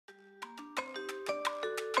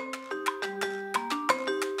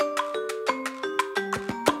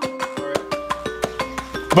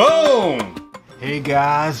Boom! Hey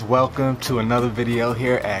guys, welcome to another video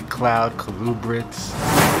here at Colubrids.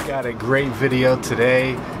 We got a great video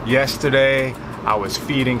today. Yesterday, I was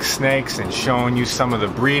feeding snakes and showing you some of the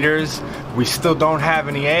breeders. We still don't have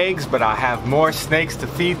any eggs, but I have more snakes to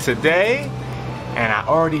feed today. And I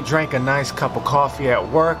already drank a nice cup of coffee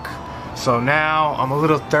at work. So now I'm a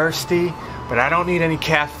little thirsty, but I don't need any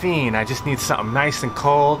caffeine. I just need something nice and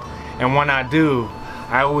cold. And when I do,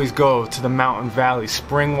 I always go to the Mountain Valley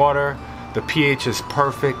spring water. The pH is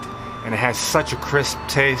perfect and it has such a crisp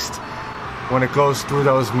taste. When it goes through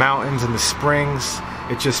those mountains and the springs,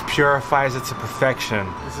 it just purifies it to perfection.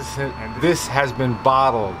 This is it, and this has been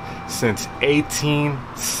bottled since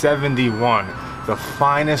 1871. The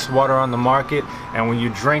finest water on the market, and when you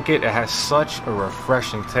drink it, it has such a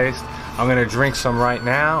refreshing taste. I'm gonna drink some right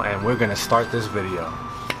now and we're gonna start this video.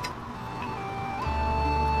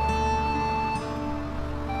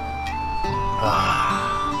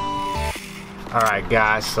 Alright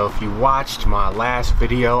guys, so if you watched my last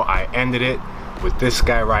video, I ended it with this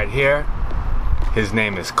guy right here. His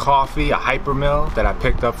name is Coffee, a hypermill that I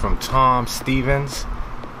picked up from Tom Stevens.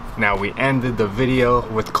 Now we ended the video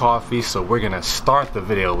with Coffee, so we're gonna start the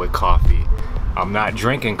video with Coffee. I'm not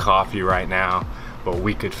drinking coffee right now, but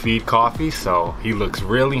we could feed Coffee, so he looks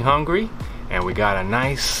really hungry, and we got a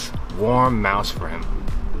nice warm mouse for him.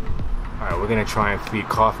 Alright, we're gonna try and feed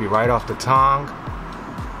Coffee right off the tongue.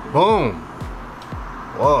 Boom!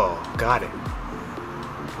 Whoa, got it.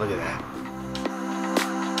 Look at that.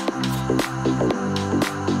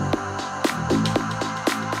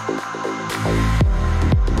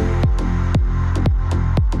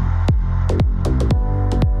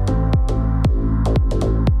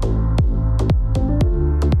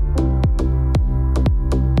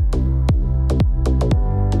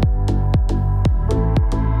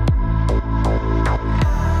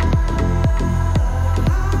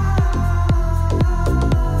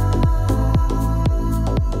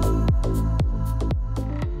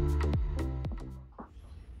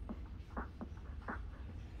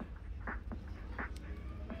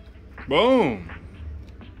 Boom!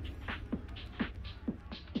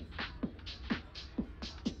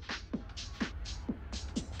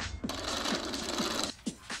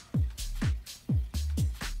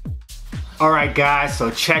 Alright guys, so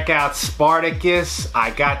check out Spartacus. I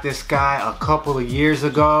got this guy a couple of years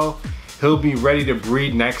ago. He'll be ready to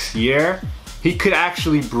breed next year. He could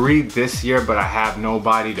actually breed this year, but I have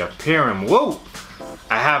nobody to pair him. Whoa!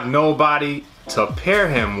 I have nobody to pair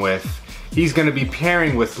him with. He's gonna be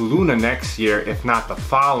pairing with Luna next year, if not the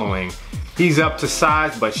following. He's up to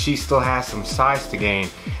size, but she still has some size to gain.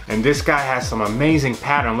 And this guy has some amazing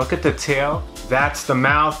pattern. Look at the tail. That's the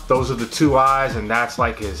mouth, those are the two eyes, and that's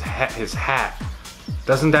like his hat.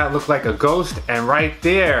 Doesn't that look like a ghost? And right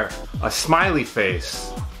there, a smiley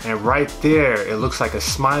face. And right there, it looks like a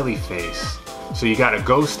smiley face. So you got a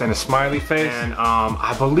ghost and a smiley face. And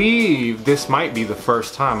I believe this might be the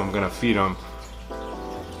first time I'm gonna feed him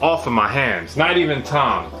off of my hands. Not even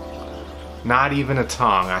tongue. Not even a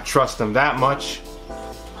tongue. I trust him that much.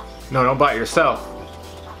 No, don't bite yourself.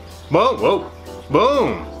 Whoa, whoa,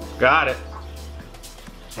 boom. Got it.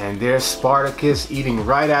 And there's Spartacus eating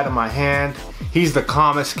right out of my hand. He's the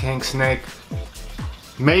calmest king snake.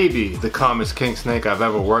 Maybe the calmest king snake I've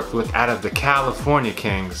ever worked with out of the California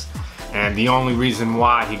kings. And the only reason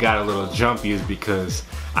why he got a little jumpy is because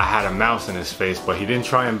I had a mouse in his face, but he didn't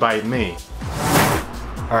try and bite me.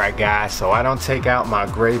 Alright guys, so I don't take out my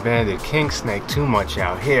gray banded king snake too much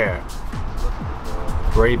out here.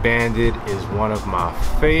 Gray banded is one of my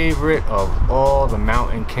favorite of all the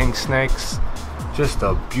mountain king snakes. Just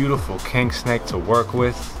a beautiful king snake to work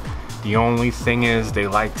with. The only thing is they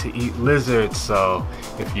like to eat lizards, so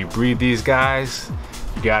if you breed these guys,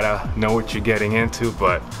 you gotta know what you're getting into,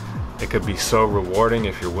 but it could be so rewarding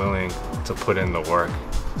if you're willing to put in the work.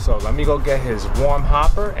 So let me go get his warm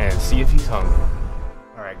hopper and see if he's hungry.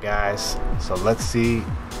 Alright guys, so let's see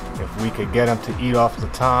if we could get him to eat off the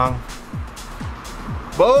tongue.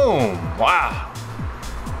 Boom! Wow!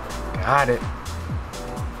 Got it.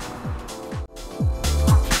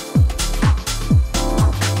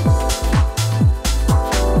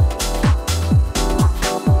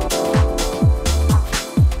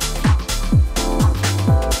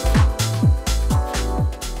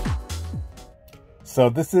 So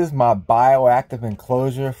this is my bioactive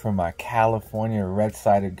enclosure for my California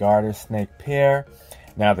red-sided garter snake pair.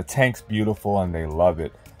 Now the tank's beautiful and they love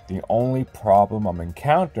it. The only problem I'm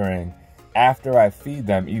encountering after I feed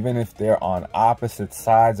them, even if they're on opposite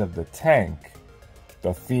sides of the tank,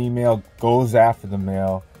 the female goes after the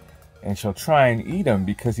male and she'll try and eat him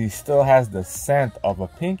because he still has the scent of a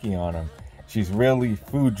pinky on him. she's really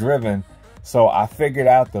food driven. So I figured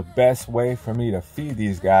out the best way for me to feed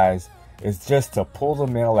these guys is just to pull the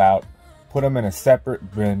male out, put them in a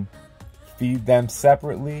separate bin, feed them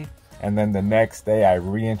separately, and then the next day I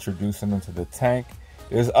reintroduce them into the tank.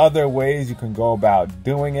 There's other ways you can go about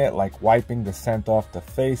doing it, like wiping the scent off the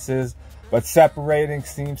faces, but separating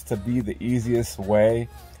seems to be the easiest way,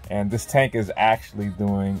 and this tank is actually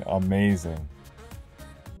doing amazing.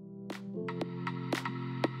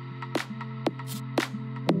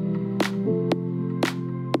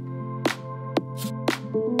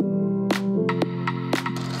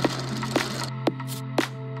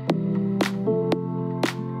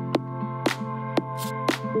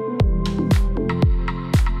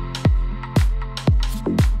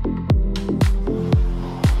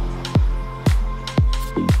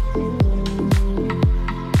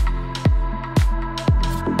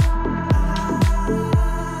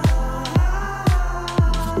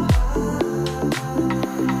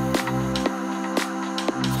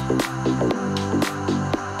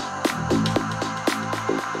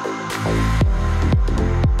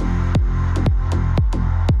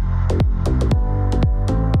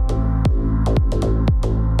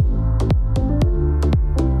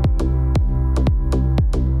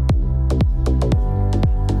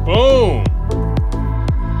 Boom!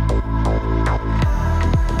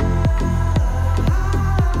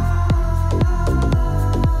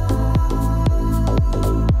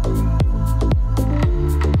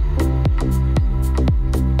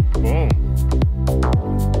 Boom.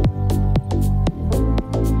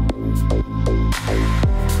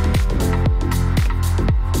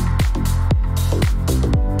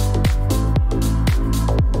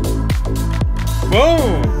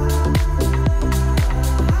 Boom!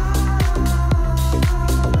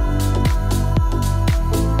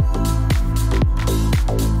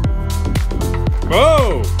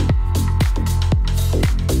 Whoa!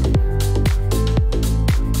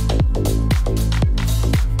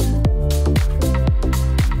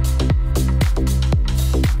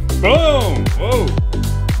 Boom! Whoa!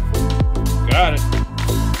 Got it.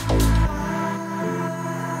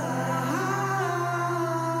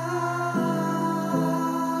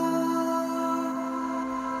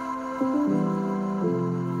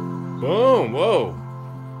 Boom! Whoa!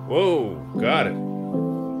 Whoa! Got it.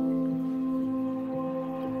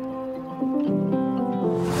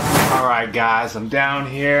 Alright guys, I'm down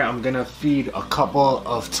here. I'm gonna feed a couple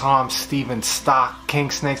of Tom Stevens stock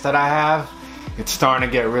king snakes that I have. It's starting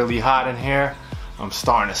to get really hot in here. I'm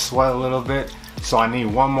starting to sweat a little bit. So I need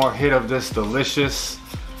one more hit of this delicious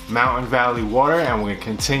Mountain Valley water and we're gonna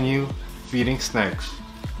continue feeding snakes.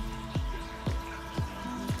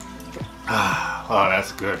 Oh,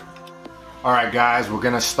 that's good. Alright guys, we're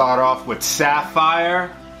gonna start off with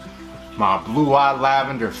Sapphire, my blue-eyed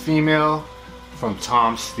lavender female from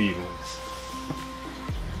Tom Stevens.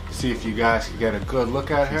 See if you guys can get a good look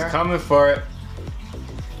at her. She's coming for it.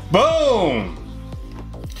 Boom!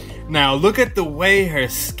 Now look at the way her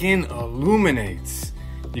skin illuminates.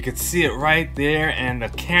 You can see it right there and the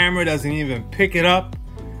camera doesn't even pick it up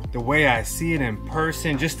the way I see it in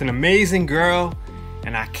person. Just an amazing girl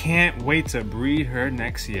and I can't wait to breed her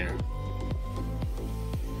next year.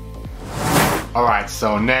 Alright,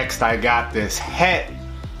 so next I got this Het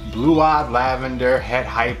blue-eyed lavender Het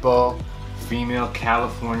hypo female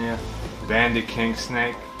California banded king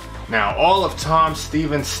snake. Now all of Tom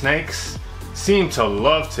Stevens snakes seem to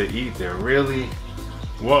love to eat. They're really,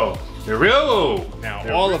 whoa, they're real. Now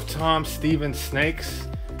all of Tom Stevens snakes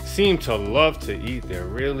seem to love to eat. They're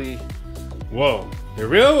really, whoa, they're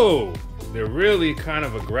real. They're really kind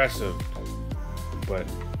of aggressive, but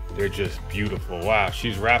they're just beautiful. Wow,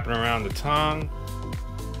 she's wrapping around the tongue.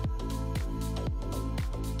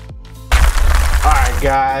 Alright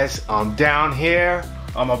guys, I'm down here.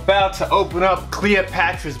 I'm about to open up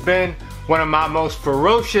Cleopatra's bin, one of my most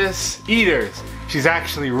ferocious eaters. She's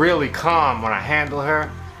actually really calm when I handle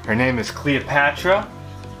her. Her name is Cleopatra.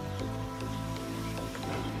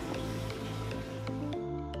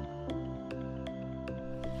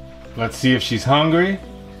 Let's see if she's hungry.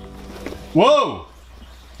 Whoa!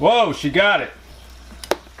 Whoa, she got it.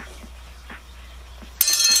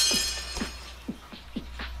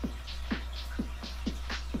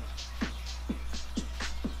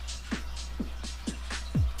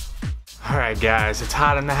 Alright guys, it's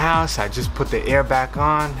hot in the house. I just put the air back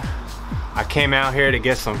on. I came out here to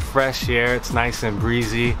get some fresh air. It's nice and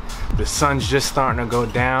breezy. The sun's just starting to go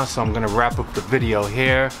down, so I'm gonna wrap up the video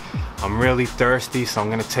here. I'm really thirsty, so I'm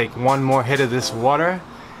gonna take one more hit of this water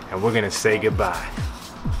and we're gonna say goodbye.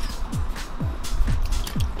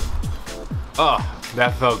 Oh,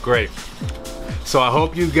 that felt great. So I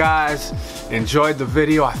hope you guys enjoyed the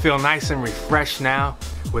video. I feel nice and refreshed now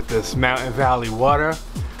with this Mountain Valley water.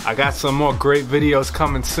 I got some more great videos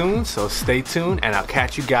coming soon, so stay tuned and I'll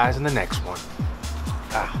catch you guys in the next one.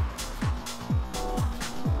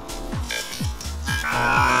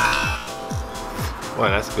 Boy,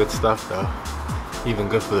 that's good stuff though. Even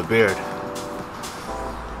good for the beard.